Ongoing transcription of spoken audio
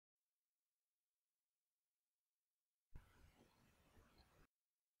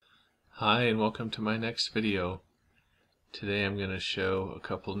Hi and welcome to my next video. Today I'm going to show a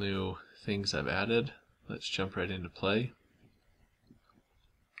couple new things I've added. Let's jump right into play.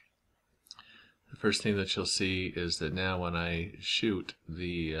 The first thing that you'll see is that now when I shoot,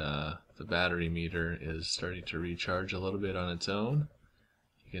 the battery meter is starting to recharge a little bit on its own.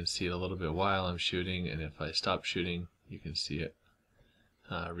 You can see it a little bit while I'm shooting, and if I stop shooting you can see it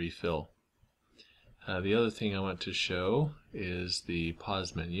refill. The other thing I want to show is the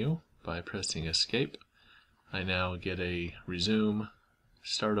pause menu. By pressing escape, I now get a resume,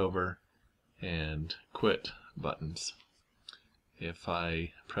 start over, and quit buttons. If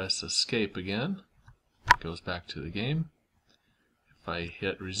I press escape again, it goes back to the game. If I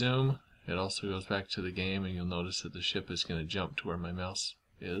hit resume, it also goes back to the game, and you'll notice that the ship is going to jump to where my mouse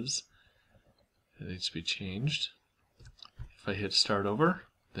is. It needs to be changed. If I hit start over,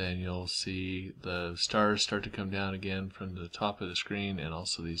 then you'll see the stars start to come down again from the top of the screen, and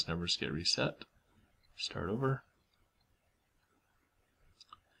also these numbers get reset. Start over.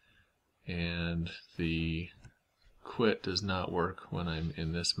 And the quit does not work when I'm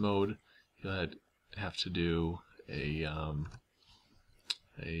in this mode. You'll have to do a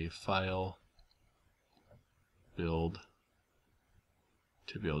file build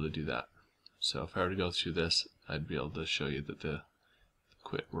to be able to do that. So if I were to go through this, I'd be able to show you that the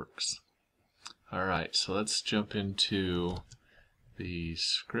quit works. Alright, so let's jump into the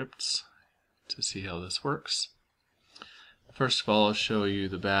scripts to see how this works. First of all, I'll show you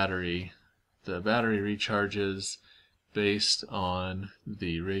the battery. The battery recharges based on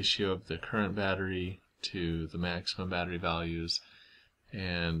the ratio of the current battery to the maximum battery values,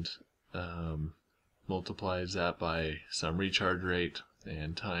 and multiplies that by some recharge rate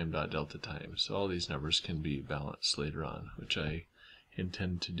and time.time. So all these numbers can be balanced later on, which I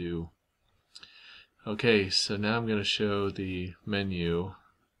intend to do. Okay, so now I'm going to show the menu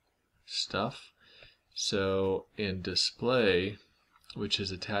stuff. So in display, which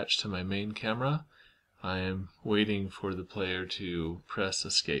is attached to my main camera, I am waiting for the player to press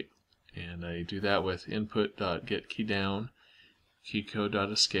escape, and I do that with input.getKeyDown,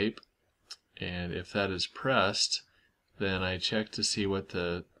 keycode.escape, and if that is pressed, then I check to see what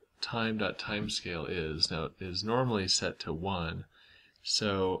the Time.timeScale is. Now it is normally set to 1.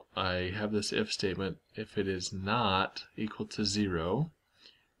 So I have this if statement. If it is not equal to 0,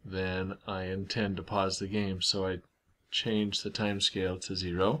 then I intend to pause the game. So I change the time scale to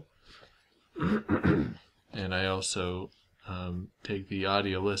 0. And I also take the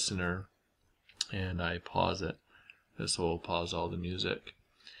audio listener and I pause it. This will pause all the music.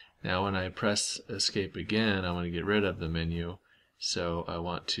 Now when I press escape again, I want to get rid of the menu. So I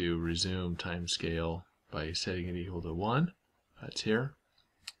want to resume time scale by setting it equal to 1. That's here,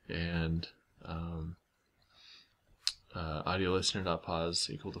 and audio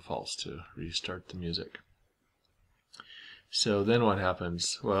listener.pause equal to false to restart the music. So then what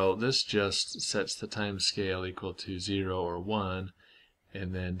happens? Well, this just sets the time scale equal to 0 or 1,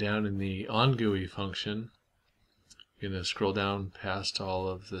 and then down in the OnGUI function, you're going to scroll down past all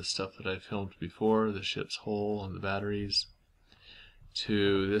of the stuff that I filmed before, the ship's hull and the batteries,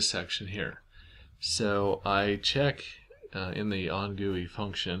 to this section here. So I check in the OnGUI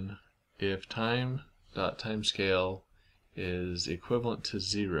function if time.timescale is equivalent to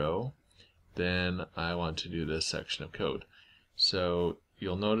 0, then I want to do this section of code. So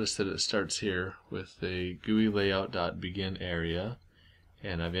you'll notice that it starts here with the GUILayout.BeginArea,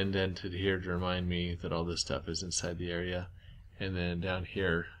 and I've indented here to remind me that all this stuff is inside the area, and then down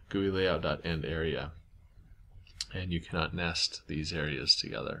here GUILayout.EndArea, and you cannot nest these areas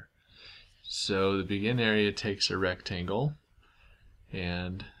together. So the begin area takes a rectangle,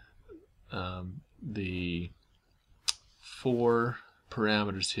 and the 4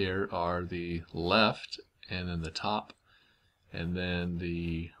 parameters here are the left, and then the top, and then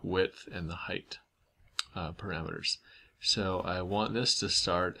the width and the height parameters. So I want this to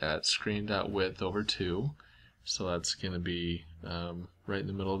start at screen.width over 2, so that's going to be right in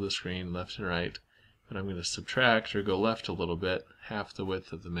the middle of the screen, left and right, and I'm going to subtract or go left a little bit, half the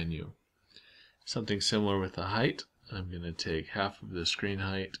width of the menu. Something similar with the height. I'm going to take half of the screen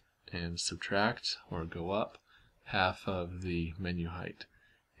height and subtract or go up half of the menu height.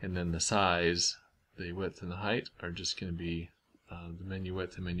 And then the size, the width and the height, are just going to be the menu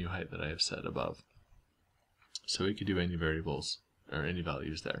width and menu height that I have set above. So we could do any variables or any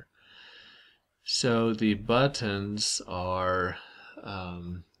values there. So the buttons are,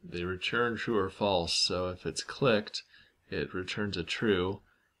 they return true or false. So if it's clicked, it returns a true.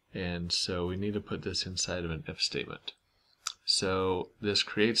 And so we need to put this inside of an if statement. So this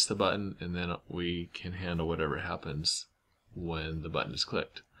creates the button, and then we can handle whatever happens when the button is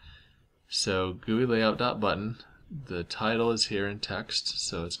clicked. So GUILayout.Button, the title is here in text,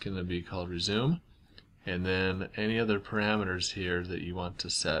 so it's going to be called resume, and then any other parameters here that you want to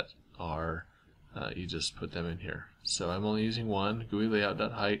set are you just put them in here. So I'm only using one,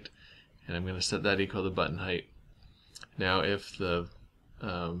 GUILayout.height, and I'm going to set that equal to button height. Now if the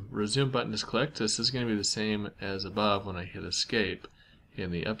resume button is clicked, this is going to be the same as above when I hit escape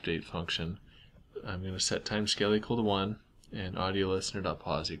in the update function. I'm going to set timescale equal to 1 and audio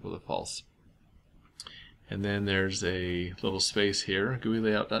listener.pause equal to false. And then there's a little space here,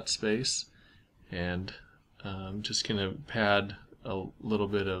 GUILayout.space, and I'm just going to pad a little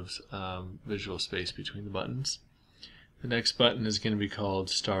bit of visual space between the buttons. The next button is going to be called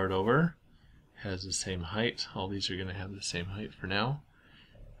Start Over. Has the same height. All these are going to have the same height for now.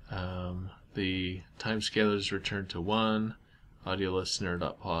 The time scaler is returned to 1, audio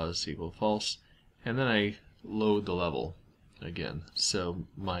listener.pause equal false, and then I load the level again. So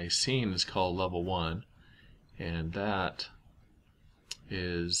my scene is called level 1, and that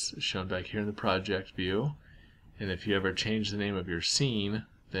is shown back here in the project view. And if you ever change the name of your scene,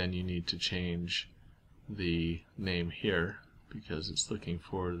 then you need to change the name here because it's looking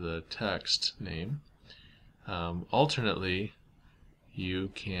for the text name. Alternately,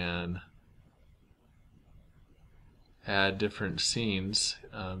 you can add different scenes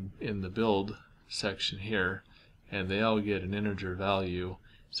in the build section here, and they all get an integer value,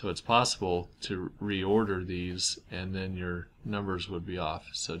 so it's possible to reorder these and then your numbers would be off.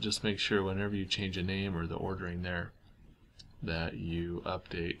 So just make sure whenever you change a name or the ordering there that you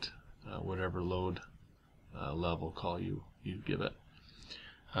update whatever load level call you give it.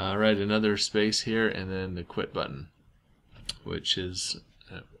 Alright, another space here, and then the quit button, which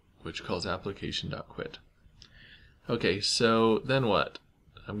calls application.quit. Okay, so then what?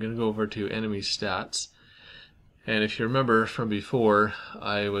 I'm going to go over to enemy stats, and if you remember from before,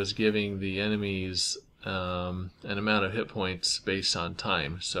 I was giving the enemies an amount of hit points based on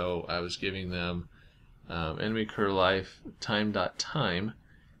time. So I was giving them enemy cur life Time.time.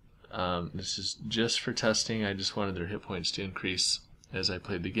 This is just for testing. I just wanted their hit points to increase as I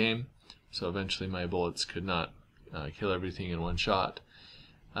played the game, so eventually my bullets could not kill everything in one shot.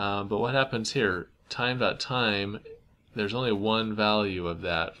 But what happens here, Time.time, there's only one value of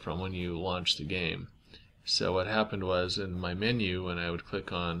that from when you launch the game. So what happened was in my menu, when I would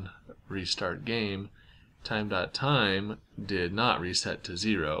click on restart game, Time.time did not reset to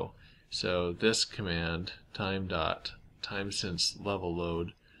 0. So this command,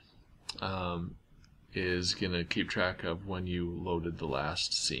 Time.timeSinceLevelLoad, is going to keep track of when you loaded the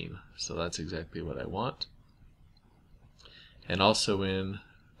last scene. So that's exactly what I want. And also in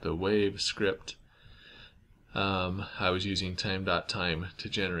the wave script, I was using Time.time to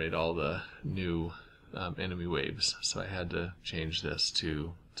generate all the new enemy waves. So I had to change this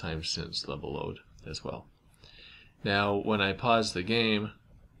to TimeSinceLevelLoad as well. Now when I pause the game,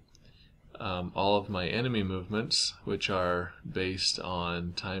 all of my enemy movements, which are based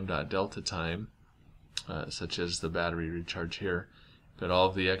on Time.delta-time, such as the battery recharge here, but all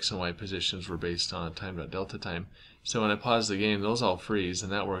of the X and Y positions were based on Time.delta-time. So when I pause the game, those all freeze,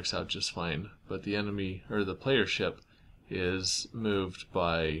 and that works out just fine. But the enemy, or the player ship, is moved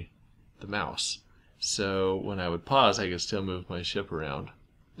by the mouse. So when I would pause, I could still move my ship around.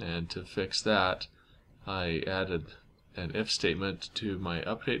 And to fix that, I added an if statement to my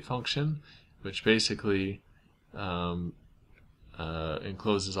update function, which basically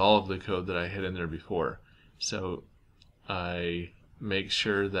encloses all of the code that I had in there before. So I make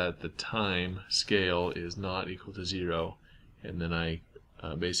sure that the time scale is not equal to 0, and then I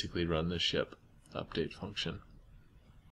basically run the ship update function.